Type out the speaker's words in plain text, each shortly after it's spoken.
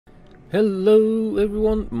Hello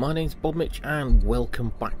everyone, my name's Babbage and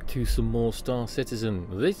welcome back to some more Star Citizen.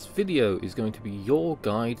 This video is going to be your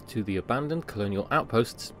guide to the abandoned Colonial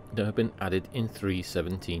Outposts that have been added in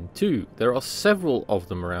 3.17.2. There are several of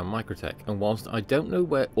them around Microtech, and whilst I don't know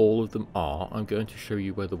where all of them are, I'm going to show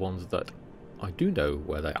you where the ones that I do know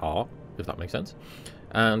where they are, if that makes sense,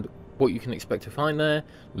 and what you can expect to find there,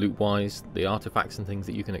 loot wise, the artifacts and things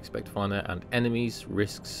that you can expect to find there, and enemies,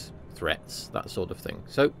 risks, threats, that sort of thing.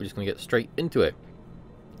 So we're just going to get straight into it.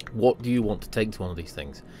 What do you want to take to one of these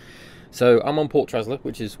things? So I'm on Port Tresla,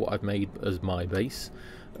 which is what I've made as my base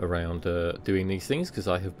around doing these things, because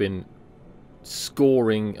I have been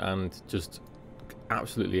scoring and just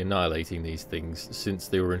absolutely annihilating these things since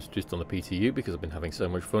they were introduced on the PTU, because I've been having so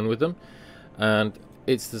much fun with them. And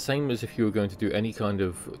it's the same as if you were going to do any kind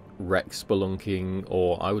of wreck spelunking,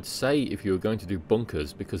 or I would say if you were going to do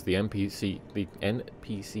bunkers, because the NPC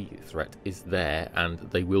threat is there and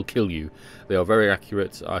they will kill you. They are very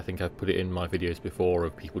accurate. I think I've put it in my videos before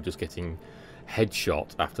of people just getting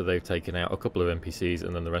headshot after they've taken out a couple of NPCs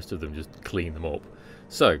and then the rest of them just clean them up.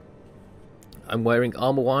 So I'm wearing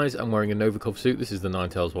armor-wise, I'm wearing a Novikov suit. This is the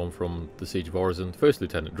Ninetales one from the Siege of Orison. First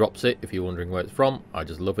Lieutenant drops it, if you're wondering where it's from. I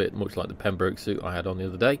just love it, much like the Pembroke suit I had on the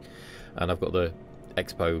other day. And I've got the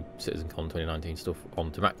Expo CitizenCon 2019 stuff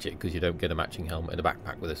on to match it, because you don't get a matching helmet and a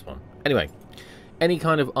backpack with this one. Anyway, any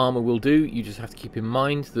kind of armor will do. You just have to keep in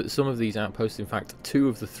mind that some of these outposts, in fact 2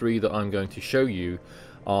 of the 3 that I'm going to show you,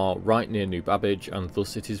 are right near New Babbage, and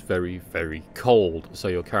thus it is very, very cold. So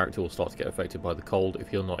your character will start to get affected by the cold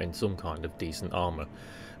if you're not in some kind of decent armor.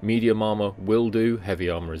 Medium armor will do,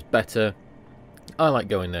 heavy armor is better. I like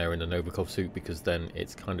going there in a Novikov suit because then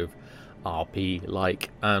it's kind of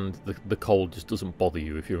RP-like, and the cold just doesn't bother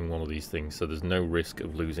you if you're in one of these things, so there's no risk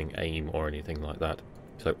of losing aim or anything like that.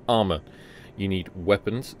 So armor, you need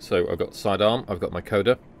weapons. So I've got sidearm, I've got my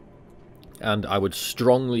Coda. And I would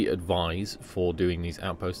strongly advise for doing these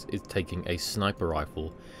outposts is taking a sniper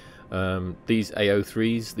rifle. These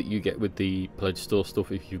AO3s that you get with the Pledge Store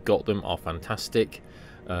stuff, if you've got them, are fantastic.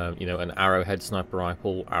 You know, an arrowhead sniper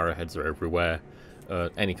rifle, arrowheads are everywhere.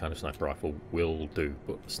 Any kind of sniper rifle will do.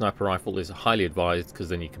 But sniper rifle is highly advised, because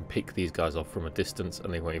then you can pick these guys off from a distance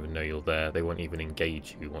and they won't even know you're there. They won't even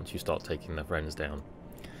engage you once you start taking their friends down.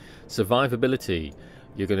 Survivability,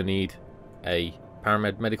 you're going to need a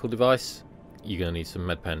Paramed medical device. You're going to need some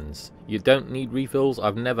med pens. You don't need refills.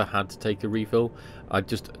 I've never had to take a refill. I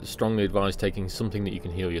just strongly advise taking something that you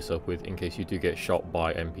can heal yourself with in case you do get shot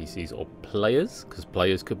by NPCs or players, because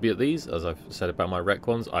players could be at these. As I've said about my rec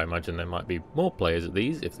ones, I imagine there might be more players at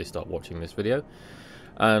these if they start watching this video.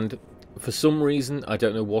 And for some reason, I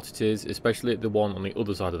don't know what it is, especially at the one on the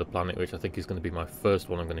other side of the planet, which I think is going to be my first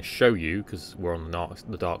one I'm going to show you, because we're on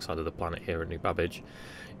the dark side of the planet here at New Babbage.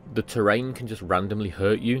 The terrain can just randomly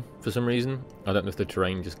hurt you for some reason. I don't know if the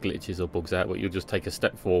terrain just glitches or bugs out, but you'll just take a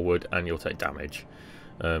step forward and you'll take damage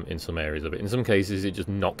in some areas of it. In some cases, it just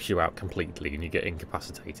knocks you out completely and you get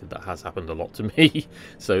incapacitated. That has happened a lot to me.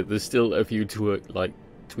 So there's still a few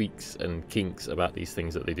tweaks and kinks about these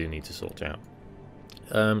things that they do need to sort out.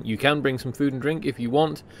 You can bring some food and drink if you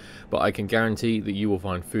want, but I can guarantee that you will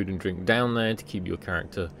find food and drink down there to keep your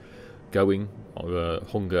character going,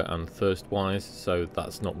 hunger and thirst wise, so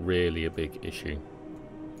that's not really a big issue.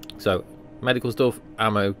 So medical stuff,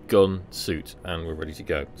 ammo, gun, suit, and we're ready to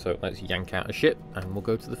go. So let's yank out a ship and we'll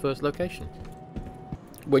go to the first location.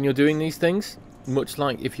 When you're doing these things, much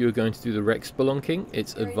like if you were going to do the wreck spelunking,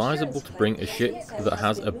 it's advisable to bring a ship that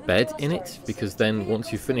has a bed in it, because then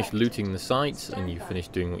once you've finished looting the sites and you've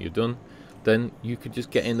finished doing what you've done, then you could just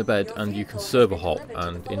get in the bed and you can server hop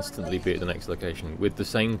and instantly be at the next location, with the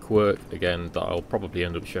same quirk again that I'll probably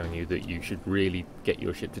end up showing you, that you should really get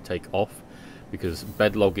your ship to take off, because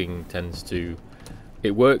bed logging tends to, it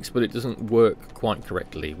works but it doesn't work quite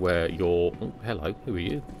correctly, where your, oh, hello, who are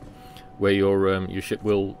you, where your ship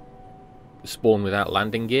will spawn without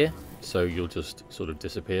landing gear, so you'll just sort of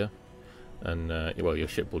disappear, and well, your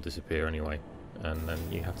ship will disappear anyway, and then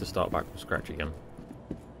you have to start back from scratch again.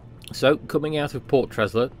 So, coming out of Port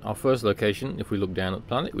Tresla, our first location, if we look down at the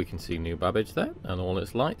planet, we can see New Babbage there, and all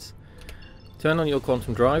its lights. Turn on your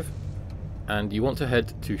quantum drive, and you want to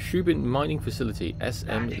head to Shubin Mining Facility,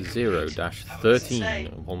 SM0-13, 13,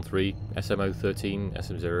 SM0-13,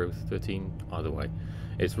 SM0-13, either way.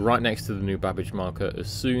 It's right next to the New Babbage marker as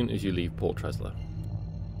soon as you leave Port Tresla.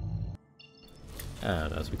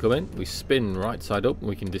 And as we come in, we spin right side up and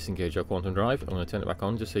we can disengage our quantum drive. I'm going to turn it back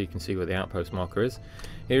on just so you can see where the outpost marker is.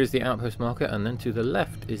 Here is the outpost marker, and then to the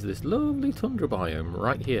left is this lovely tundra biome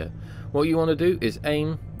right here. What you want to do is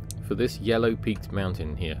aim for this yellow peaked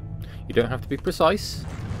mountain here. You don't have to be precise,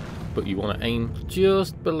 but you want to aim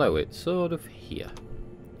just below it, sort of here,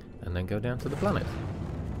 and then go down to the planet.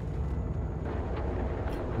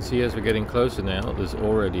 You see, as we're getting closer now, there's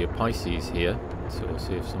already a Pisces here, so we'll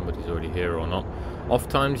see if somebody's already here or not.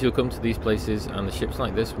 Oftentimes you'll come to these places and the ships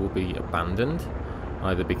like this will be abandoned,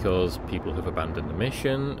 either because people have abandoned the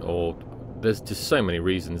mission, or there's just so many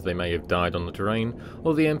reasons. They may have died on the terrain,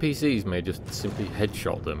 or the NPCs may just simply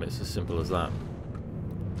headshot them. It's as simple as that.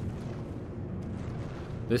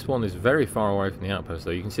 This one is very far away from the outpost,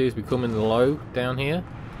 though. You can see as we come in low down here,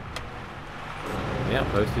 the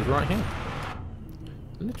outpost is right here.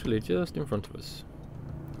 Literally just in front of us.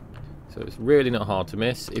 So it's really not hard to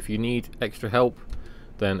miss. If you need extra help,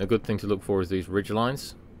 then a good thing to look for is these ridge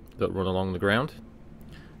lines that run along the ground.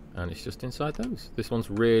 And it's just inside those. This one's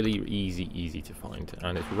really easy to find,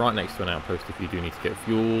 and it's right next to an outpost if you do need to get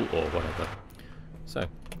fuel or whatever. So,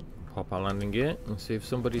 pop our landing gear and see if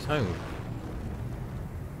somebody's home.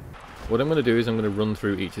 What I'm going to do is I'm going to run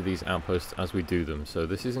through each of these outposts as we do them, so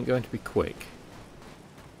this isn't going to be quick.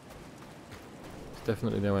 There's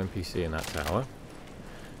definitely no NPC in that tower.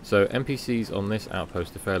 So NPCs on this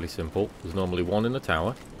outpost are fairly simple. There's normally one in the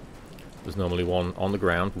tower. There's normally one on the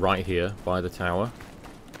ground right here by the tower.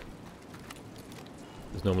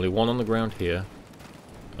 There's normally one on the ground here,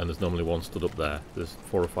 and there's normally one stood up there. There's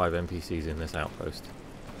 4 or 5 NPCs in this outpost.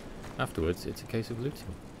 Afterwards, it's a case of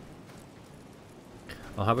looting.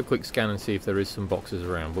 I'll have a quick scan and see if there is some boxes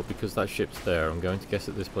around, but because that ship's there, I'm going to guess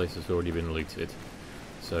that this place has already been looted.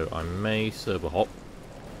 So I may server hop,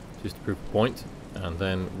 just to prove a point, and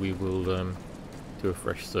then we will do a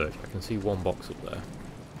fresh search. I can see one box up there.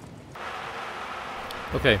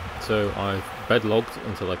 Okay, so I've bedlogged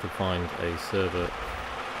until I could find a server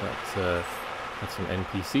that had some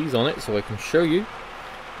NPCs on it, so I can show you.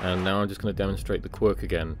 And now I'm just going to demonstrate the quirk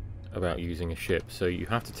again about using a ship. So you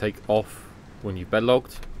have to take off when you've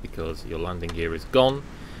bedlogged, because your landing gear is gone,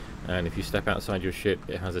 and if you step outside your ship,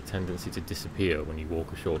 it has a tendency to disappear when you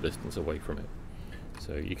walk a short distance away from it.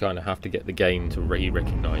 So you kind of have to get the game to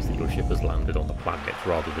recognise that your ship has landed on the planet,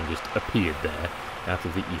 rather than just appeared there out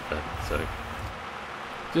of the ether. So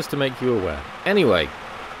just to make you aware. Anyway,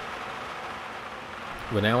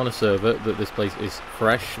 we're now on a server that this place is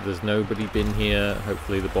fresh. There's nobody been here.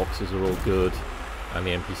 Hopefully the boxes are all good and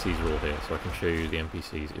the NPCs are all here, so I can show you the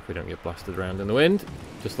NPCs if we don't get blasted around in the wind,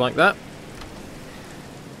 just like that.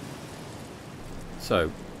 So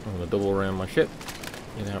I'm going to double around my ship,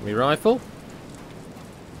 get out my rifle.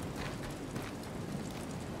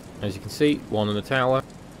 As you can see, one in the tower.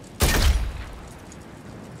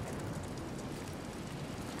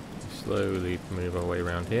 Slowly move our way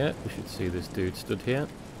around here. We should see this dude stood here.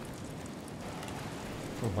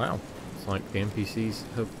 Oh wow, it's like the NPCs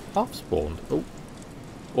have half spawned. Oh,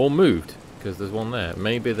 or moved, because there's one there.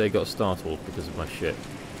 Maybe they got startled because of my ship.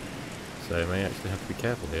 So I may actually have to be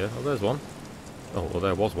careful here. Oh, there's one. Oh, well,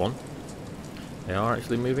 there was one. They are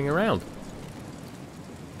actually moving around.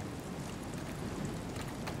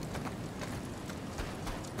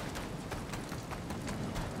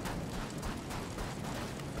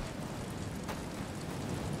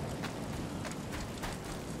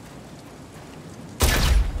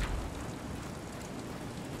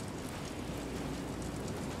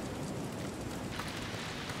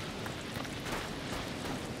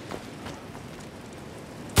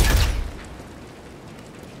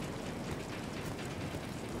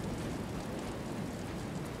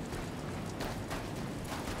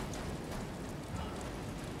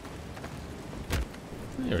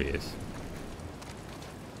 There he is.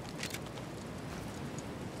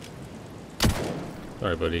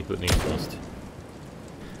 Sorry buddy, but needs must.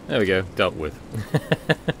 There we go, dealt with.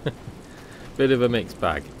 Bit of a mixed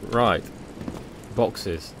bag. Right,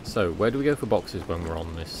 boxes. So where do we go for boxes when we're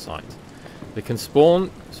on this site? They can spawn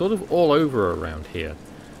sort of all over around here.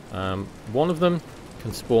 One of them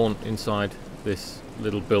can spawn inside this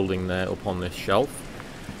little building there up on this shelf.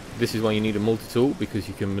 This is why you need a multi-tool, because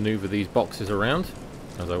you can maneuver these boxes around,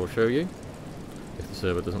 as I will show you, if the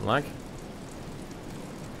server doesn't lag.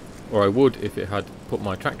 Or I would if it had put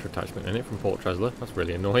my tractor attachment in it from Port Tresler. That's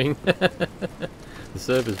really annoying. The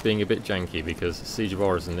server's being a bit janky because Siege of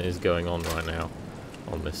Orison is going on right now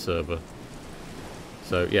on this server.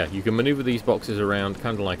 So yeah, you can maneuver these boxes around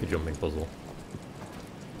kind of like a jumping puzzle.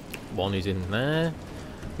 One is in there.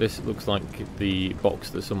 This looks like the box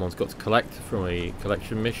that someone's got to collect from a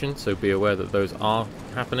collection mission, so be aware that those are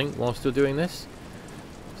happening whilst you're doing this.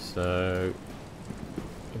 So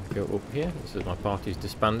go up here. This is my party's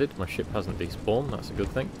disbanded. My ship hasn't despawned. That's a good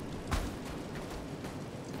thing.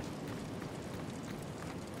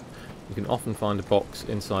 You can often find a box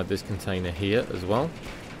inside this container here as well.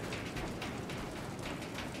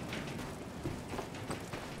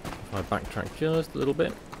 If I backtrack just a little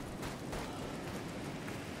bit,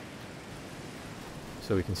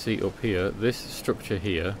 so we can see up here, this structure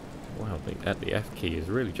here, wow, the F key is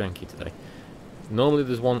really janky today. Normally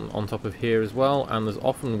there's one on top of here as well, and there's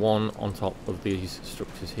often one on top of these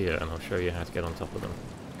structures here, and I'll show you how to get on top of them.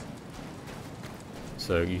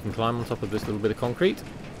 So you can climb on top of this little bit of concrete,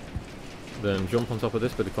 then jump on top of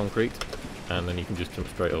this bit of concrete, and then you can just jump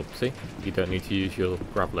straight up. See? You don't need to use your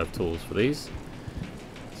grab lev tools for these.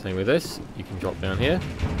 Same with this, you can drop down here,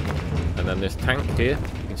 and then this tank here,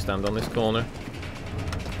 you can stand on this corner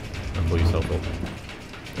and pull yourself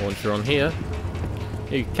up. Once you're on here,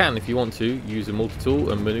 you can, if you want to, use a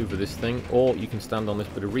multi-tool and maneuver this thing, or you can stand on this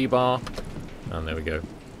bit of rebar, and there we go,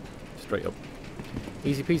 straight up.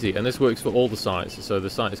 Easy peasy, and this works for all the sites, so the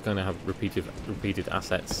site is going to have repeated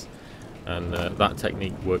assets, and that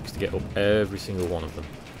technique works to get up every single one of them,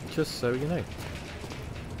 just so you know.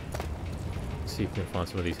 Let's see if we can find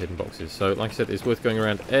some of these hidden boxes. So, like I said, it's worth going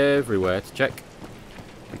around everywhere to check,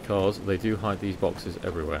 because they do hide these boxes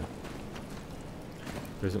everywhere.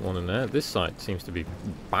 There isn't one in there. This site seems to be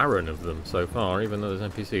barren of them so far, even though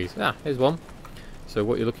there's NPCs. Ah, here's one. So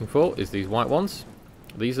what you're looking for is these white ones.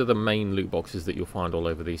 These are the main loot boxes that you'll find all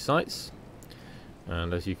over these sites.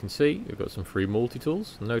 And as you can see, you've got some free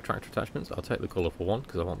multi-tools, no tractor attachments. I'll take the colourful one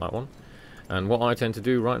because I want that one. And what I tend to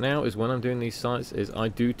do right now is when I'm doing these sites is I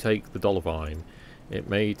do take the dollar vine. It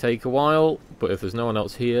may take a while, but if there's no one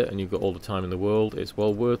else here and you've got all the time in the world, it's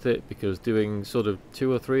well worth it, because doing sort of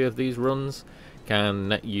 2 or 3 of these runs can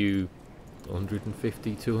net you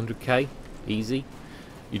 150, 200k easy.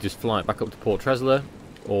 You just fly it back up to Port Tresla,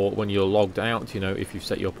 or when you're logged out, you know, if you've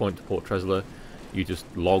set your point to Port Tresla, you just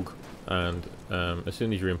log, and as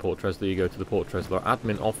soon as you're in Port Tresla, you go to the Port Tresla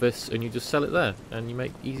admin office and you just sell it there, and you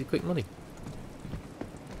make easy, quick money.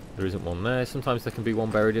 There isn't one there. Sometimes there can be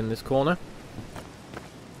one buried in this corner.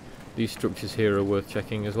 These structures here are worth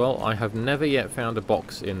checking as well. I have never yet found a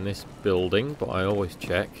box in this building, but I always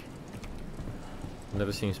check.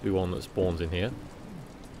 Never seems to be one that spawns in here.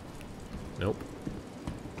 Nope.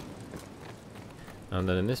 And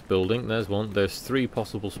then in this building, there's one. There's 3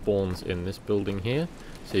 possible spawns in this building here.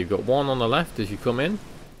 So you've got one on the left as you come in.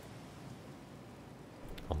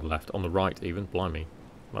 On the left, on the right even, blimey.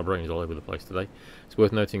 My brain's all over the place today. It's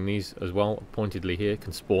worth noting these as well, pointedly here,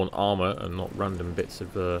 can spawn armour and not random bits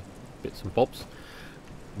and bobs.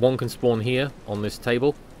 One can spawn here on this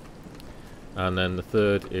table, and then the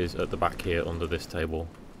third is at the back here under this table.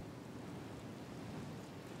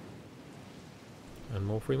 And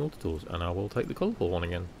more free multi-tools, and I will take the colourful one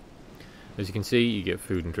again. As you can see, you get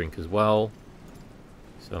food and drink as well.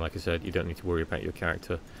 So like I said, you don't need to worry about your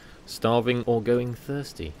character starving or going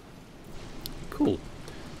thirsty. Cool.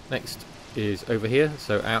 Next is over here,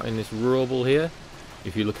 so out in this rubble here,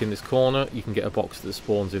 if you look in this corner, you can get a box that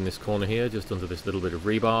spawns in this corner here, just under this little bit of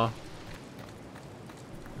rebar.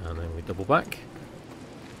 And then we double back.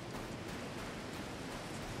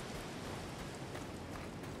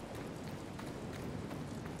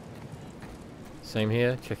 Same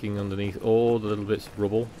here, checking underneath all the little bits of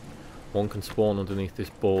rubble. One can spawn underneath this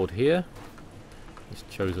board here. It's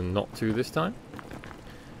chosen not to this time.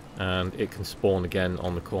 And it can spawn again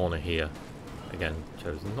on the corner here. Again,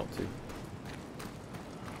 chosen not to.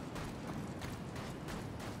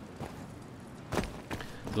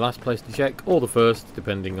 The last place to check, or the first,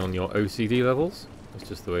 depending on your OCD levels. That's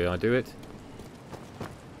just the way I do it.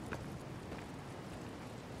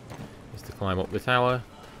 Is to climb up the tower.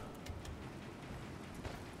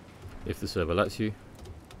 If the server lets you.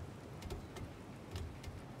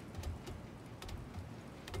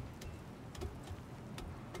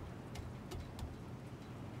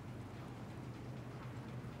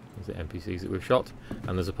 The NPCs that we've shot,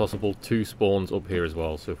 and there's a possible 2 spawns up here as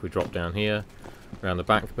well. So if we drop down here, around the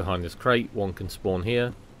back behind this crate, one can spawn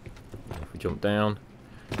here. And if we jump down,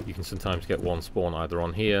 you can sometimes get one spawn either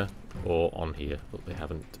on here or on here, but they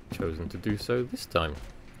haven't chosen to do so this time.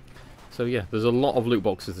 So yeah, there's a lot of loot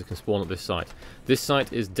boxes that can spawn at this site. This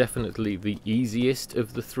site is definitely the easiest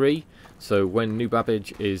of the 3. So when New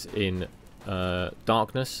Babbage is in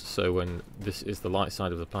darkness, so when this is the light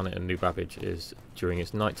side of the planet and New Babbage is during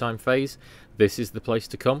its nighttime phase, this is the place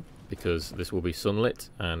to come, because this will be sunlit,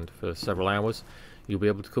 and for several hours you'll be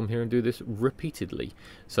able to come here and do this repeatedly.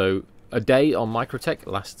 So a day on Microtech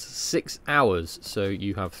lasts 6 hours, so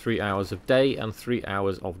you have 3 hours of day and 3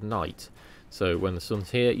 hours of night. So when the sun's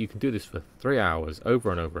here, you can do this for 3 hours over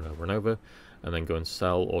and over and over and over, and then go and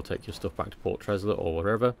sell or take your stuff back to Port Tresla or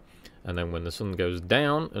wherever. And then when the sun goes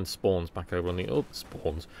down and spawns back over on the other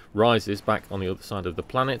rises back on the other side of the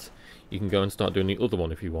planet, you can go and start doing the other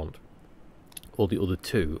one if you want. or the other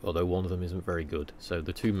two, although one of them isn't very good. So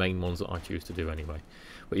the two main ones that I choose to do anyway.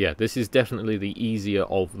 But yeah, this is definitely the easier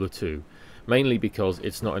of the two, mainly because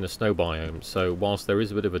it's not in a snow biome. So whilst there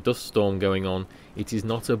is a bit of a dust storm going on, it is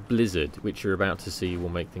not a blizzard, which you're about to see will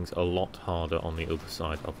make things a lot harder on the other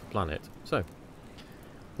side of the planet. So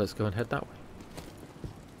let's go and head that way.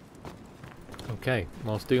 Okay,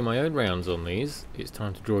 whilst doing my own rounds on these, it's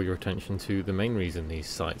time to draw your attention to the main reason these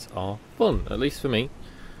sites are fun, at least for me.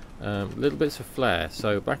 Little bits of flair.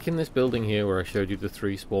 So back in this building here where I showed you the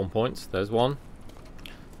 3 spawn points, there's 1,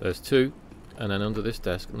 there's 2, and then under this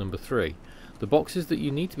desk, number 3. The boxes that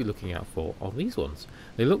you need to be looking out for are these ones.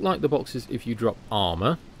 They look like the boxes if you drop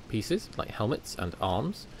armour pieces, like helmets and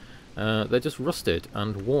arms. They're just rusted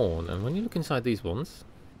and worn, and when you look inside these ones,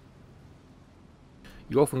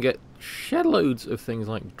 you often get shed loads of things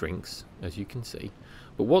like drinks, as you can see.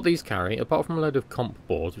 But what these carry, apart from a load of comp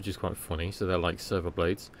boards, which is quite funny, so they're like server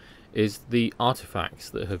blades, is the artifacts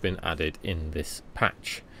that have been added in this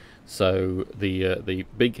patch. So the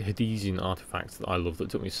big Hadesian artifacts that I love, that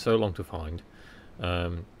took me so long to find,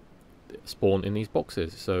 spawn in these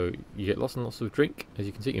boxes. So you get lots and lots of drink, as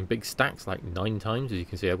you can see, in big stacks, like 9 times. As you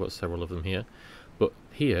can see, I've got several of them here. But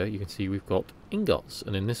here you can see we've got ingots,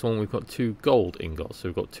 and in this one we've got 2 gold ingots. So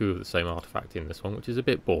we've got 2 of the same artifact in this one, which is a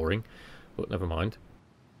bit boring, but never mind.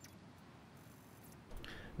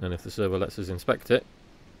 And if the server lets us inspect it,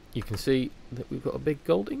 you can see that we've got a big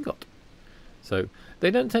gold ingot. So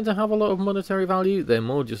they don't tend to have a lot of monetary value. They're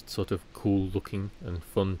more just sort of cool looking and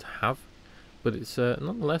fun to have. But it's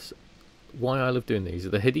nonetheless why I love doing these.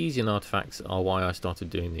 The Hadesian artifacts are why I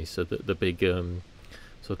started doing these. So that the big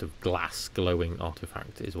sort of glass glowing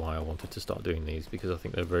artifact is why I wanted to start doing these, because I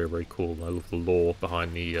think they're very, very cool. I love the lore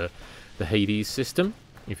behind the Hades system,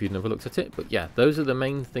 if you've never looked at it. But yeah, those are the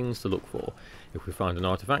main things to look for. If we find an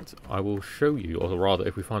artifact, I will show you, or rather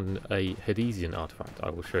if we find a Hadesian artifact,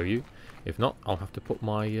 I will show you. If not, I'll have to put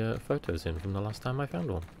my photos in from the last time I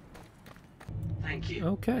found one. Thank you.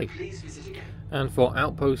 Okay. Please visit again. And for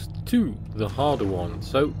Outpost 2, the harder one.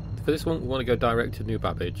 So for this one, we want to go direct to New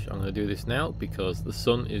Babbage. I'm going to do this now because the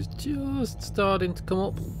sun is just starting to come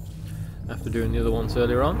up after doing the other ones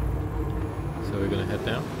earlier on. So we're going to head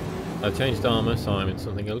down. I've changed armour, so I'm in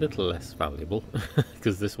something a little less valuable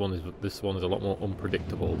because this one is a lot more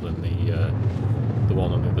unpredictable than the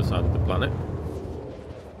one on the other side of the planet.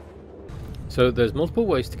 So there's multiple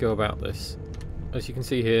ways to go about this. As you can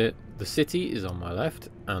see here, the city is on my left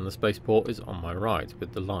and the spaceport is on my right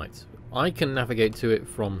with the lights. I can navigate to it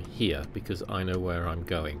from here because I know where I'm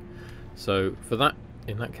going. So for that,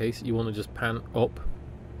 in that case, you want to just pan up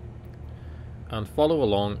and follow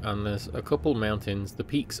along, and there's a couple mountains. The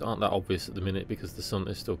peaks aren't that obvious at the minute because the sun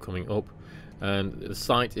is still coming up, and the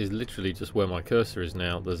site is literally just where my cursor is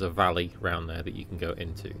now. There's a valley around there that you can go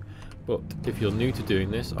into. But if you're new to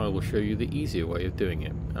doing this, I will show you the easier way of doing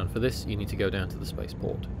it, and for this you need to go down to the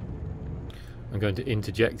spaceport. I'm going to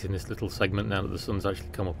interject in this little segment now that the sun's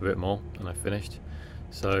actually come up a bit more and I've finished.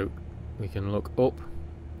 So we can look up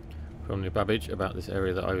from New Babbage about this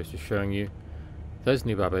area that I was just showing you. There's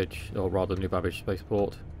New Babbage, or rather New Babbage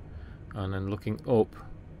spaceport, and then looking up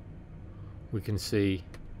we can see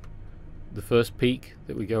the first peak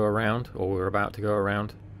that we go around, or we're about to go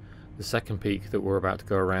around, the second peak that we're about to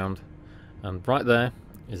go around, and right there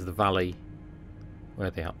is the valley where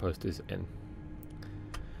the outpost is in.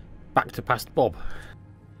 Back to past Bob.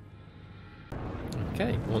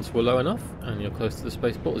 Okay, once we're low enough and you're close to the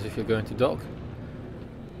spaceport as if you're going to dock,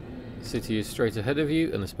 the city is straight ahead of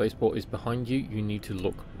you and the spaceport is behind you, you need to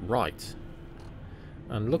look right.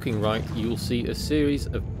 And looking right, you'll see a series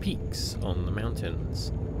of peaks on the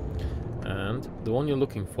mountains. And the one you're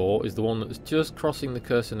looking for is the one that's just crossing the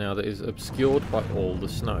cursor now, that is obscured by all the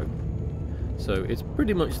snow. So it's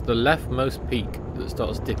pretty much the leftmost peak that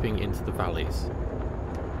starts dipping into the valleys.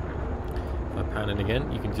 If I pan in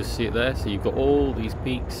again, you can just see it there. So you've got all these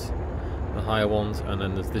peaks, the higher ones, and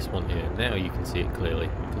then there's this one here. Now you can see it clearly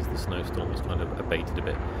because the snowstorm has kind of abated a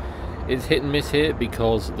bit. It's hit and miss here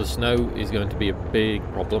because the snow is going to be a big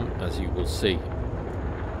problem, as you will see.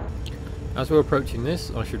 As we're approaching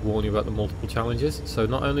this, I should warn you about the multiple challenges. So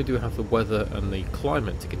not only do we have the weather and the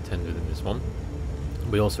climate to contend with in this one,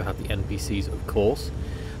 we also have the NPCs, of course.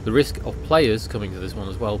 The risk of players coming to this one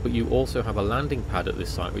as well, but you also have a landing pad at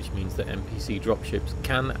this site, which means that NPC dropships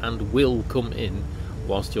can and will come in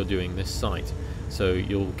whilst you're doing this site. So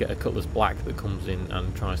you'll get a Cutlass Black that comes in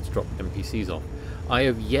and tries to drop NPCs off. I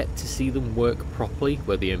have yet to see them work properly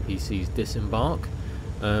where the NPCs disembark.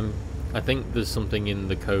 I think there's something in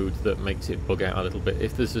the code that makes it bug out a little bit.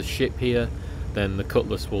 If there's a ship here, then the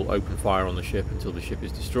Cutlass will open fire on the ship until the ship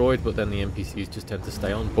is destroyed, but then the NPCs just tend to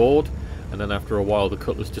stay on board and then after a while the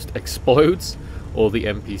cutlass just explodes, or the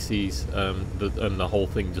NPCs and the whole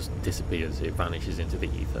thing just disappears. It vanishes into the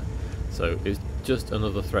ether. So it's just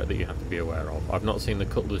another threat that you have to be aware of. I've not seen the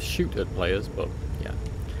cutlass shoot at players, but yeah.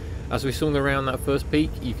 As we swung around that first peak,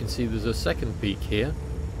 you can see there's a second peak here.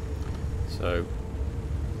 So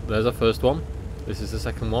there's our first one. This is the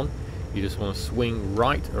second one. You just want to swing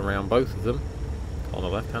right around both of them on the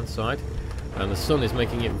left hand side, and the sun is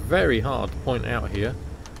making it very hard to point out here,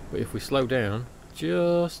 but if we slow down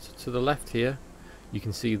just to the left here, you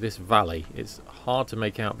can see this valley. It's hard to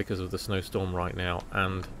make out because of the snowstorm right now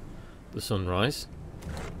and the sunrise,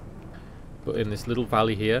 but in this little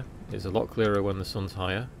valley here it's a lot clearer when the sun's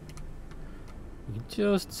higher. You can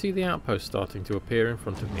just see the outpost starting to appear in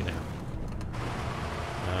front of me now,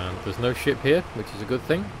 and there's no ship here, which is a good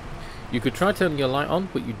thing. You could try turning your light on,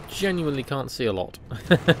 but you genuinely can't see a lot.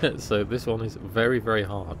 So this one is very, very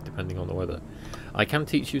hard depending on the weather. I can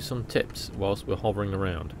teach you some tips whilst we're hovering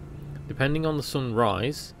around. Depending on the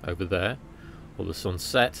sunrise over there, or the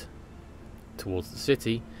sunset towards the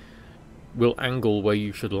city, will angle where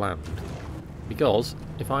you should land. Because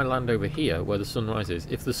if I land over here where the sunrise is,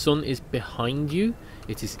 if the sun is behind you,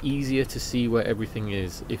 it is easier to see where everything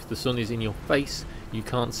is. If the sun is in your face, you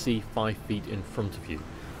can't see 5 feet in front of you.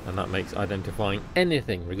 And that makes identifying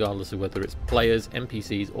anything, regardless of whether it's players,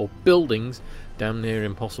 NPCs or buildings, damn near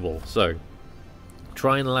impossible. So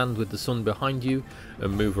try and land with the sun behind you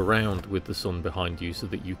and move around with the sun behind you so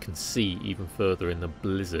that you can see even further in the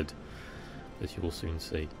blizzard, as you will soon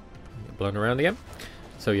see. Get blown around again.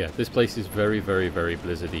 So yeah, this place is very, very, very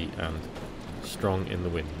blizzardy and strong in the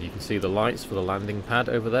wind. You can see the lights for the landing pad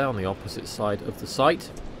over there on the opposite side of the site,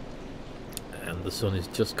 and the sun is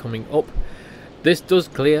just coming up. This does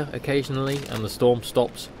clear occasionally and the storm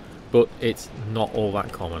stops, but it's not all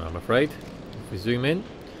that common, I'm afraid. If we zoom in,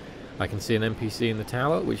 I can see an NPC in the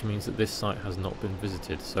tower, which means that this site has not been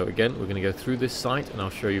visited. So again, we're going to go through this site and I'll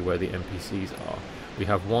show you where the NPCs are. We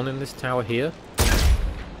have one in this tower here.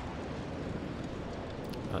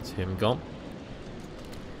 That's him gone.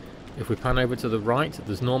 If we pan over to the right,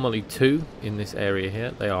 there's normally 2 in this area here.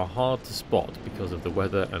 They are hard to spot because of the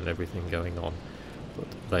weather and everything going on, but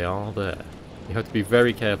they are there. You have to be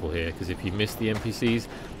very careful here, because if you miss the NPCs,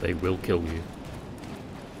 they will kill you.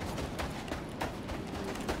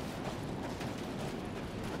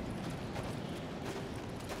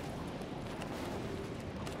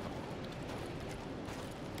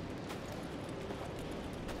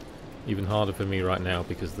 Even harder for me right now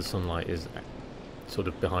because the sunlight is sort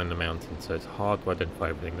of behind the mountain, so it's hard to identify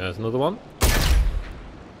everything. There's another one.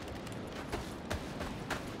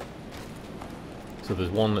 So there's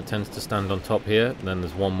one that tends to stand on top here, and then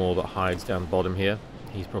there's one more that hides down the bottom here.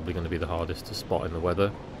 He's probably going to be the hardest to spot in the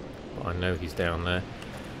weather, but I know he's down there.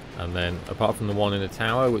 And then apart from the one in the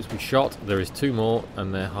tower which we shot, there is 2 more,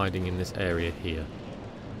 and they're hiding in this area here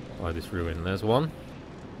by this ruin. There's one,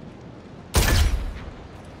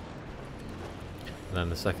 and then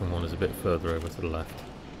the second one is a bit further over to the left.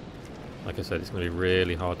 Like I said, it's going to be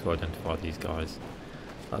really hard to identify these guys.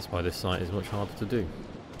 That's why this site is much harder to do.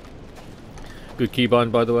 Good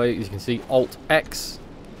keybind, by the way. As you can see, Alt-X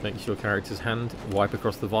makes your character's hand wipe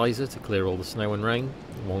across the visor to clear all the snow and rain.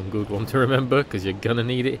 One good one to remember, because you're going to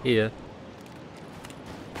need it here.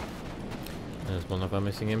 There's one of our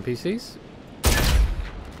missing NPCs.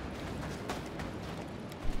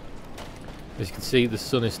 As you can see, the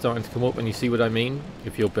sun is starting to come up, and you see what I mean?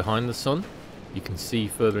 If you're behind the sun, you can see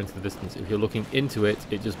further into the distance. If you're looking into it,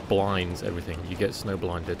 it just blinds everything. You get snow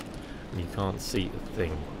blinded, and you can't see a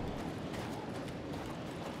thing.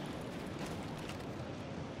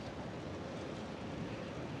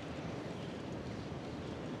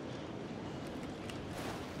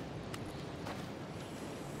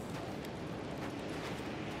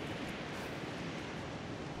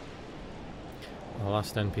 Our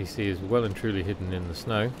last NPC is well and truly hidden in the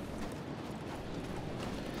snow.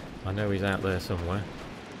 I know he's out there somewhere.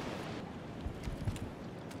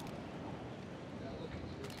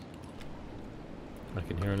 I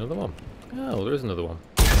can hear another one. Oh, there is another one.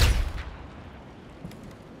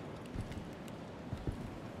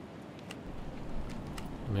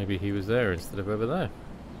 Maybe he was there instead of over there.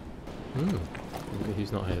 Maybe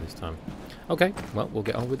he's not here this time. Okay, well, we'll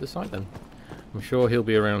get on with the site then. I'm sure he'll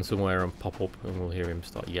be around somewhere and pop up, and we'll hear him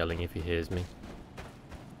start yelling if he hears me.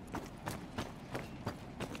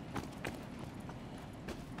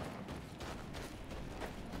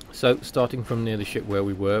 So, starting from near the ship where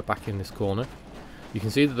we were, back in this corner, you can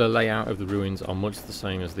see that the layout of the ruins are much the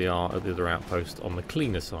same as they are at the other outpost on the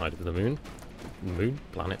cleaner side of the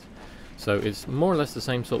planet. So it's more or less the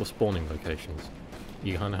same sort of spawning locations.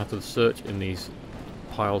 You kind of have to search in these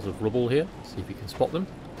piles of rubble here. See if you can spot them.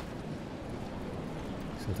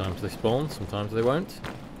 Sometimes they spawn, sometimes they won't.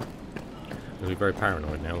 I'll be very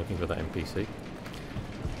paranoid now looking for that NPC.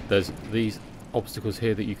 There's these obstacles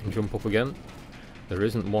here that you can jump up again. There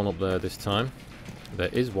isn't one up there this time. There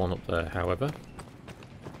is one up there, however.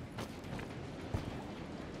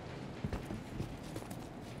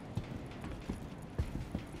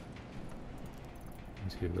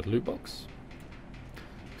 Into the loot box.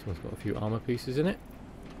 This one's got a few armor pieces in it.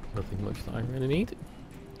 Nothing much that I really need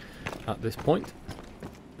at this point.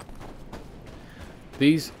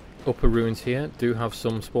 These upper ruins here do have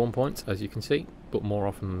some spawn points, as you can see, but more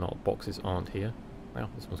often than not, boxes aren't here. Wow,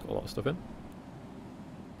 this one's got a lot of stuff in.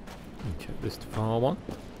 And check this far one.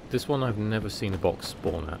 This one I've never seen a box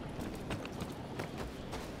spawn at,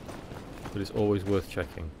 but it's always worth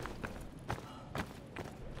checking. So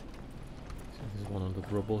there's one under the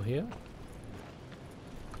rubble here.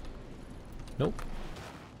 Nope.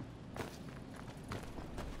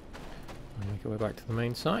 And make our way back to the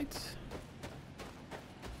main site.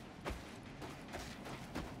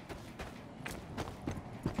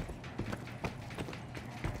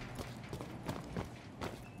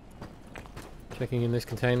 Checking in this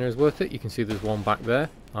container is worth it. You can see there's one back there.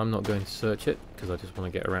 I'm not going to search it because I just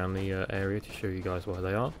want to get around the area to show you guys where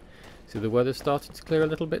they are. See, the weather's starting to clear a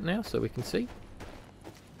little bit now, so we can see.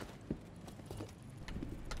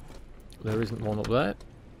 There isn't one up there.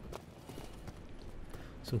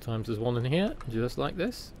 Sometimes there's one in here, just like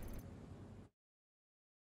this.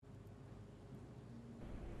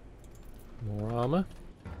 More armor.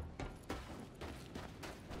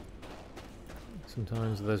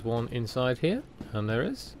 Sometimes there's one inside here, and there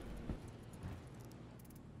is.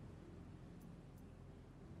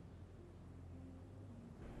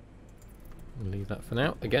 I'll leave that for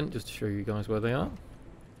now, again, just to show you guys where they are.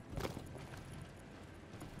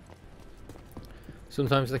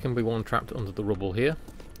 Sometimes there can be one trapped under the rubble here.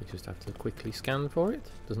 You just have to quickly scan for it.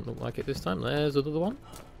 Doesn't look like it this time. There's another one.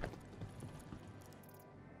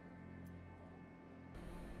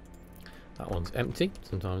 That one's empty.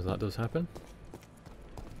 Sometimes that does happen.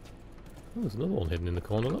 Oh, there's another one hidden in the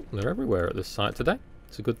corner. Look, they're everywhere at this site today.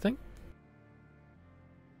 It's a good thing.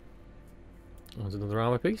 There's another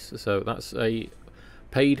armor piece. So that's a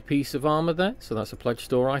paid piece of armor there. So that's a pledge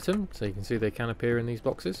store item. So you can see they can appear in these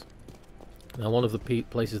boxes. Now, one of the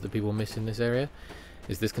places that people miss in this area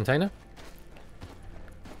is this container.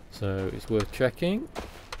 So it's worth checking.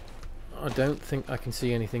 I don't think I can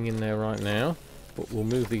see anything in there right now, but we'll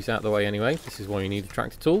move these out of the way anyway. This is why you need a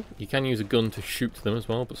tractor tool. You can use a gun to shoot them as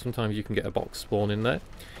well, but sometimes you can get a box spawn in there.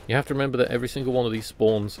 You have to remember that every single one of these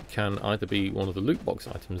spawns can either be one of the loot box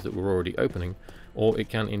items that we're already opening, or it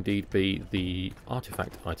can indeed be the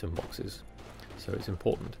artifact item boxes. So it's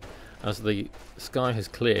important. As the sky has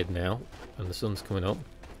cleared now and the sun's coming up,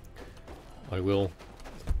 I will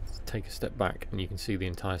take a step back and you can see the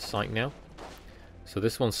entire site now. So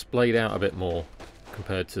this one's splayed out a bit more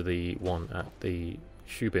compared to the one at the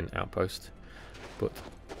Shubin outpost, but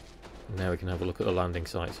now we can have a look at the landing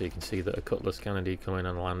site, so you can see that a cutlass can indeed come in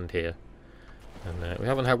and land here. And we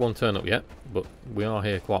haven't had one turn up yet, but we are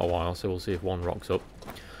here quite a while, so we'll see if one rocks up.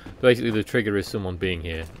 Basically the trigger is someone being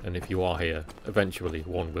here, and if you are here, eventually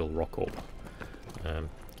one will rock up.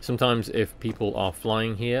 Sometimes if people are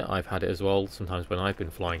flying here, I've had it as well, sometimes when I've been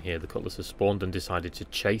flying here the cutlass has spawned and decided to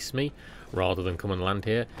chase me rather than come and land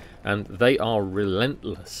here, and they are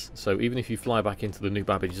relentless. So even if you fly back into the new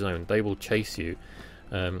Babbage zone, they will chase you.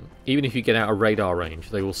 Even if you get out of radar range,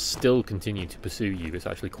 they will still continue to pursue you. It's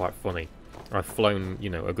actually quite funny. I've flown, you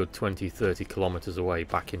know, a good 20-30 kilometers away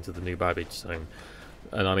back into the new Babbage zone,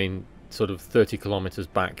 and I mean sort of 30 kilometers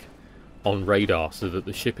back on radar, so that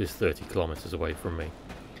the ship is 30 kilometers away from me.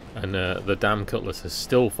 And the damn cutlass has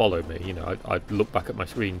still followed me. You know, I look back at my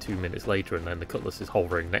screen 2 minutes later and then the cutlass is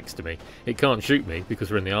hovering next to me. It can't shoot me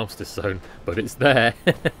because we're in the armistice zone, but it's there.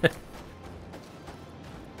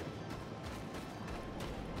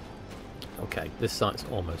 Okay, this site's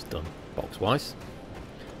almost done box-wise,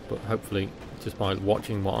 but hopefully just by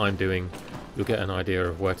watching what I'm doing you'll get an idea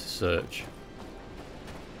of where to search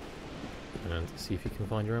and see if you can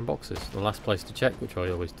find your own boxes. The last place to check, which I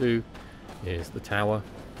always do, is the tower.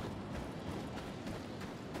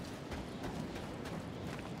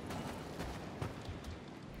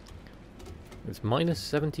 It's minus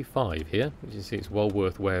 75 here, as you see. It's well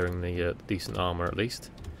worth wearing the decent armour at least.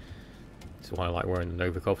 That's why I like wearing the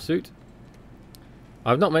Novikov suit.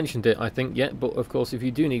 I've not mentioned it, I think, yet, but of course if you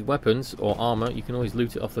do need weapons or armour, you can always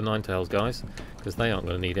loot it off the Ninetales guys, because they aren't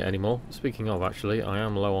going to need it anymore. Speaking of, actually, I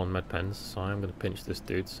am low on med pens, so I am going to pinch this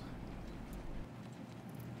dude's.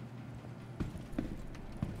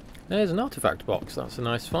 There's an artifact box, that's a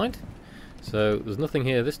nice find. So there's nothing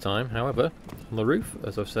here this time, however, on the roof,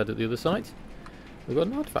 as I've said at the other site, we've got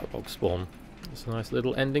an artifact box spawn. It's a nice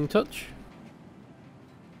little ending touch.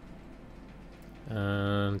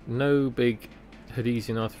 And no big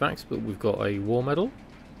Hadesian artifacts, but we've got a war medal.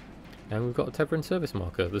 And we've got a Teverin service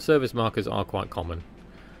marker. The service markers are quite common.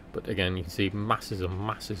 But again, you can see masses and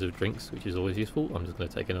masses of drinks, which is always useful. I'm just going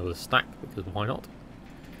to take another stack, because why not?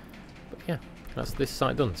 But yeah, that's this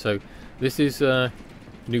site done. So this is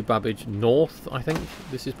New Babbage North, I think.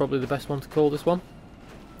 This is probably the best one to call this one.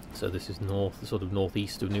 So this is north, sort of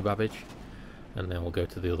northeast of New Babbage. And then we'll go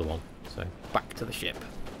to the other one. So back to the ship.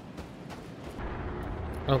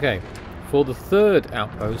 Okay, for the third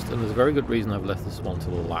outpost, and there's a very good reason I've left this one to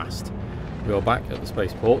the last. We are back at the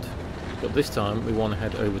spaceport. But this time we want to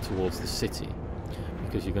head over towards the city,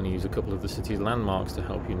 because you're going to use a couple of the city's landmarks to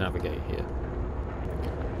help you navigate here.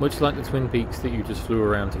 Much like the Twin Peaks that you just flew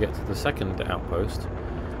around to get to the second outpost,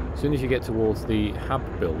 as soon as you get towards the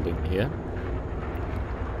hab building here,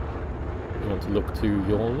 you want to look to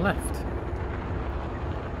your left.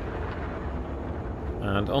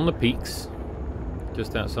 And on the peaks,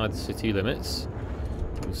 just outside the city limits,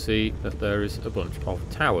 you'll see that there is a bunch of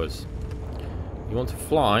towers. You want to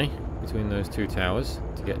fly between those two towers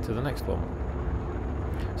to get to the next one,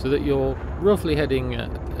 so that you're roughly heading a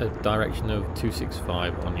direction of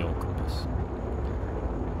 265 on your compass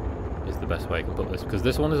is the best way I can put this, because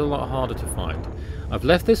this one is a lot harder to find. I've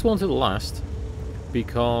left this one to the last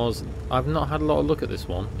because I've not had a lot of look at this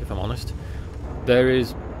one, if I'm honest. There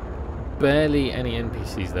is barely any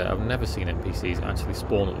NPCs there. I've never seen NPCs actually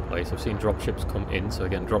spawn at the place. I've seen dropships come in, so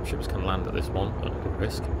again, dropships can land at this one at a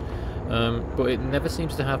risk. But it never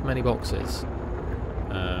seems to have many boxes.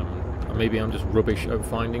 Maybe I'm just rubbish at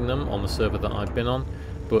finding them on the server that I've been on,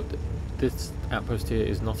 but this outpost here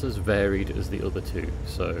is not as varied as the other two,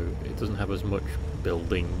 so it doesn't have as much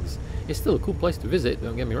buildings. It's still a cool place to visit,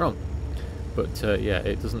 don't get me wrong, but yeah,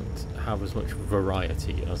 it doesn't have as much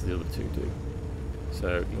variety as the other two do.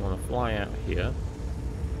 So you want to fly out here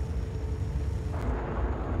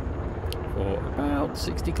for about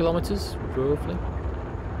 60 kilometers, roughly.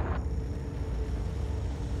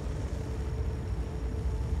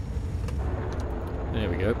 There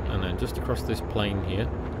we go, and then just across this plain here,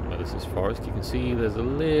 where this is forest, you can see there's a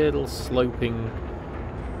little sloping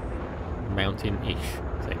mountain-ish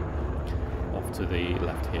thing off to the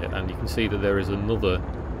left here, and you can see that there is another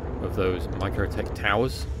of those microtech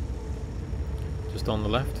towers just on the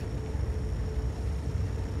left.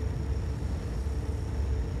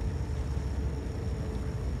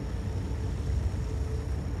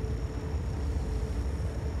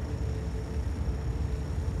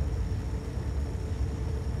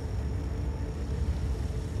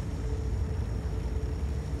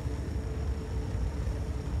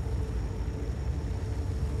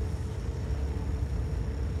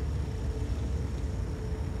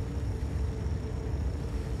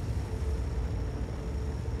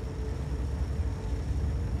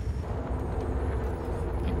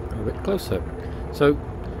 A bit closer. So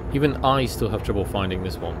even I still have trouble finding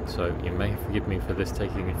this one, so you may forgive me for this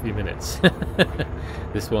taking a few minutes.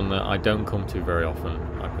 This one I don't come to very often.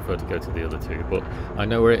 I prefer to go to the other two, but I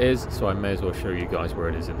know where it is, so I may as well show you guys where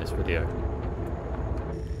it is in this video.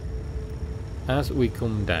 As we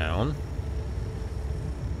come down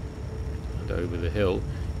and over the hill,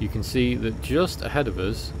 you can see that just ahead of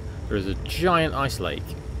us there is a giant ice lake.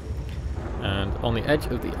 And on the edge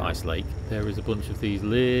of the ice lake there is a bunch of these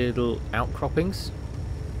little outcroppings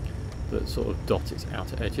that sort of dot its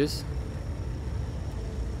outer edges.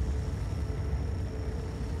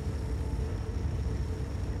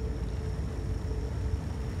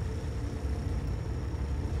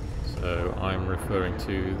 So I'm referring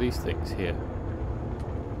to these things here,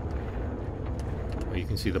 where you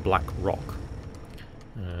can see the black rock.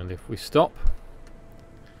 And if we stop,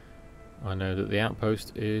 I know that the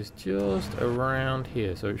outpost is just around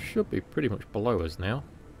here, so it should be pretty much below us now.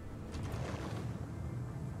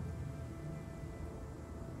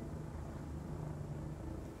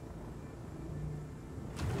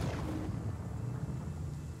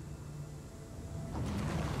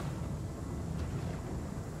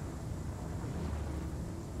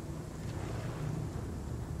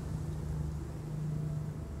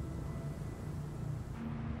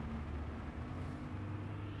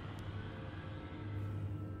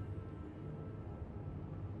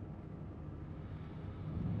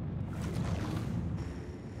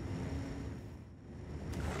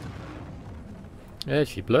 There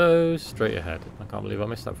she blows straight ahead. I can't believe I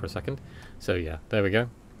missed that for a second. So yeah, there we go.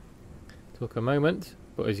 Took a moment,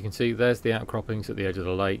 but as you can see, there's the outcroppings at the edge of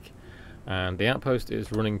the lake. And the outpost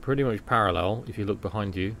is running pretty much parallel, if you look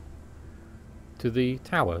behind you, to the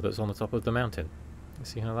tower that's on the top of the mountain. You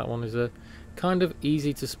see how that one is kind of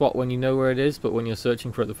easy to spot when you know where it is, but when you're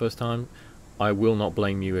searching for it the first time, I will not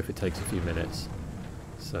blame you if it takes a few minutes.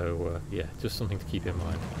 So yeah, just something to keep in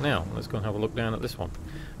mind. Now, let's go and have a look down at this one.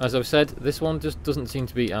 As I've said, this one just doesn't seem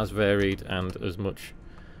to be as varied and as much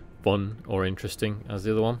fun or interesting as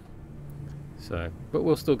the other one. So, but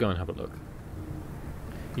we'll still go and have a look.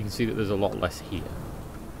 You can see that there's a lot less here.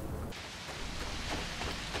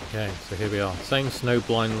 Okay, so here we are. Same snow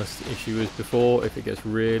blindness issue as before. If it gets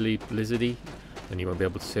really blizzardy, then you won't be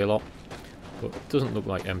able to see a lot. But it doesn't look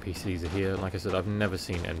like NPCs are here. Like I said, I've never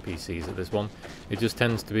seen NPCs at this one. It just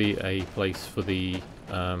tends to be a place for the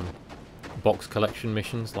box collection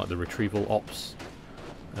missions, like the retrieval ops,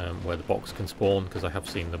 where the box can spawn, because I have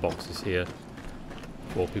seen the boxes here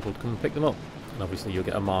for people to come and pick them up. And obviously you'll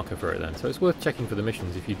get a marker for it then. So it's worth checking for the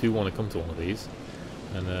missions if you do want to come to one of these.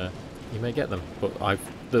 And you may get them. But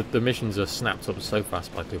the missions are snapped up so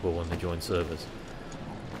fast by people when they join servers.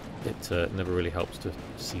 It never really helps to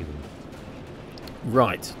see them.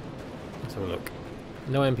 Right, let's have a look.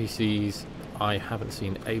 No NPCs. I haven't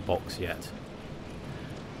seen a box yet.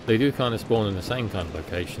 They do kind of spawn in the same kind of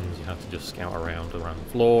locations. You have to just scout around the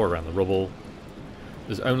floor, around the rubble.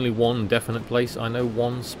 There's only one definite place I know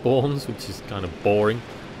one spawns, which is kind of boring.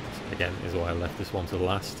 Again, is why I left this one to the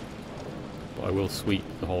last. But I will sweep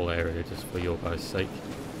the whole area just for your guys' sake.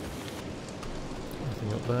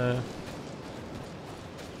 Nothing up there.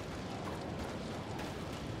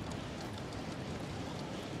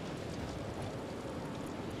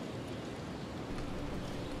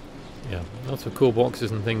 Yeah, lots of cool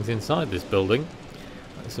boxes and things inside this building.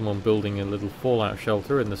 Like someone building a little fallout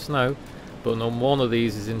shelter in the snow, but not one of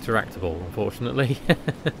these is interactable, unfortunately.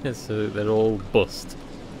 So they're all bust.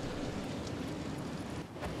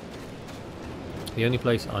 The only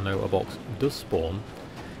place I know a box does spawn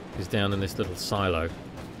is down in this little silo.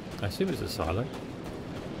 I assume it's a silo.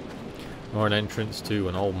 Or an entrance to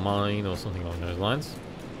an old mine or something along those lines.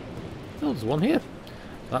 Oh, there's one here.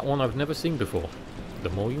 That one I've never seen before. The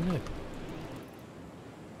more you know.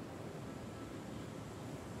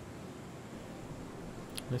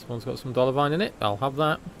 This one's got some dollar vine in it. I'll have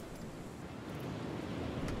that.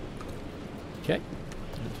 Okay,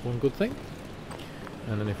 that's one good thing.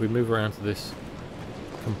 And then if we move around to this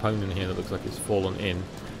component here that looks like it's fallen in.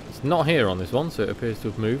 It's not here on this one, so it appears to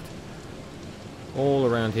have moved. All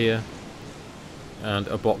around here. And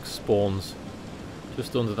a box spawns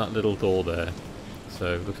just under that little door there.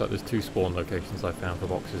 So it looks like there's two spawn locations I found for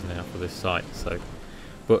boxes now for this site. So,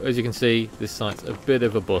 but as you can see, this site's a bit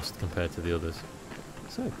of a bust compared to the others.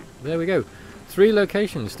 So there we go. 3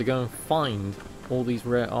 locations to go and find all these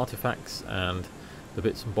rare artifacts and the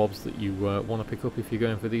bits and bobs that you want to pick up if you're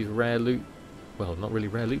going for these rare loot. Well, not really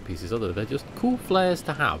rare loot pieces, are they? They're just cool flares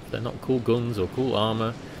to have. They're not cool guns or cool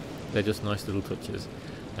armour. They're just nice little touches.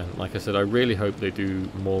 And like I said, I really hope they do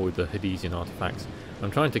more with the Hadesian artifacts. I'm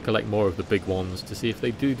trying to collect more of the big ones to see if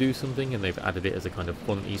they do something, and they've added it as a kind of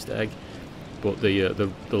fun Easter egg. But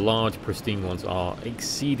the large pristine ones are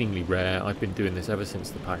exceedingly rare. I've been doing this ever since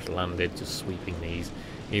the patch landed, just sweeping these,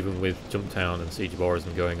 even with Jumptown and Siege of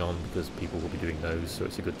Orism going on, because people will be doing those, so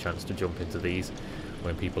it's a good chance to jump into these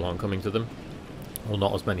when people aren't coming to them. Well,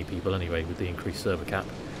 not as many people anyway, with the increased server cap.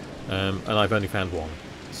 And I've only found one,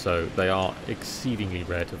 so they are exceedingly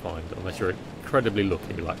rare to find, unless you're incredibly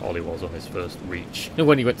lucky, like Ollie was on his first reach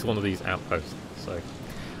when he went to one of these outposts. So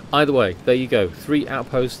either way, there you go. 3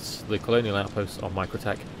 outposts, the Colonial outposts on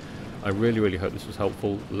Microtech. I really hope this was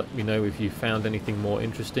helpful. Let me know if you found anything more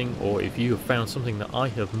interesting, or if you have found something that I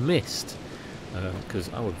have missed,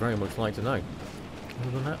 because I would very much like to know.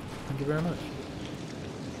 Other than that, thank you very much.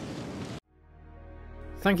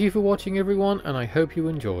 Thank you for watching, everyone, and I hope you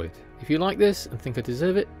enjoyed. If you like this and think I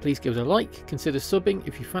deserve it, please give it a like, consider subbing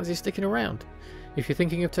if you fancy sticking around. If you're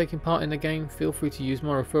thinking of taking part in the game, feel free to use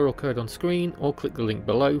my referral code on screen or click the link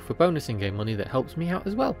below for bonus in-game money that helps me out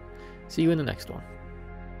as well. See you in the next one.